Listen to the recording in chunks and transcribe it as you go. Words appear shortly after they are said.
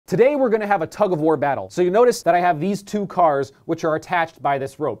Today we're going to have a tug-of-war battle. So you notice that I have these two cars which are attached by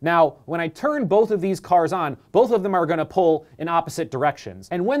this rope. Now, when I turn both of these cars on, both of them are going to pull in opposite directions.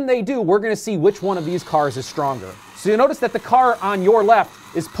 And when they do, we're going to see which one of these cars is stronger. So you notice that the car on your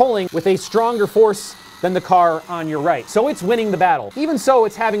left is pulling with a stronger force than the car on your right. So it's winning the battle. Even so,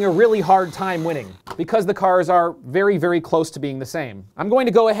 it's having a really hard time winning because the cars are very, very close to being the same. I'm going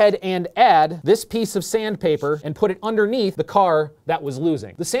to go ahead and add this piece of sandpaper and put it underneath the car that was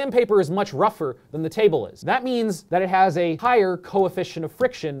losing. The sandpaper is much rougher than the table is. That means that it has a higher coefficient of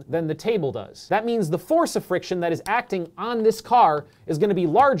friction than the table does. That means the force of friction that is acting on this car is going to be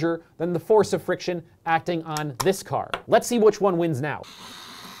larger than the force of friction acting on this car. Let's see which one wins now.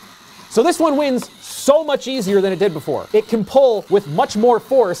 So this one wins so much easier than it did before. It can pull with much more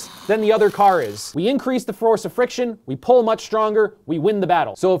force than the other car is. We increase the force of friction, we pull much stronger, we win the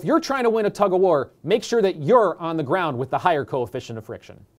battle. So if you're trying to win a tug-of-war, make sure that you're on the ground with the higher coefficient of friction.